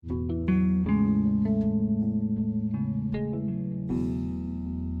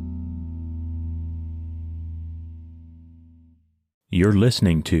You're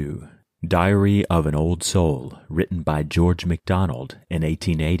listening to Diary of an Old Soul, written by George MacDonald in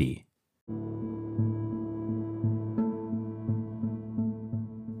 1880.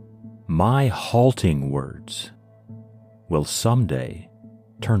 My halting words will someday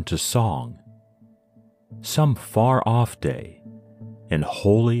turn to song, some far-off day, in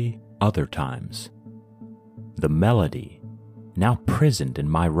holy other times. The melody, now prisoned in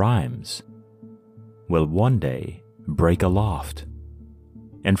my rhymes, will one day break aloft,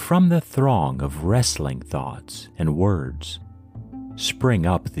 and from the throng of wrestling thoughts and words spring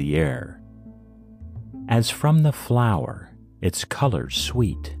up the air, as from the flower its colors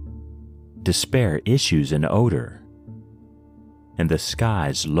sweet, despair issues in odor, and the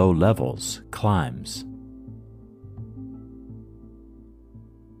sky's low levels climbs.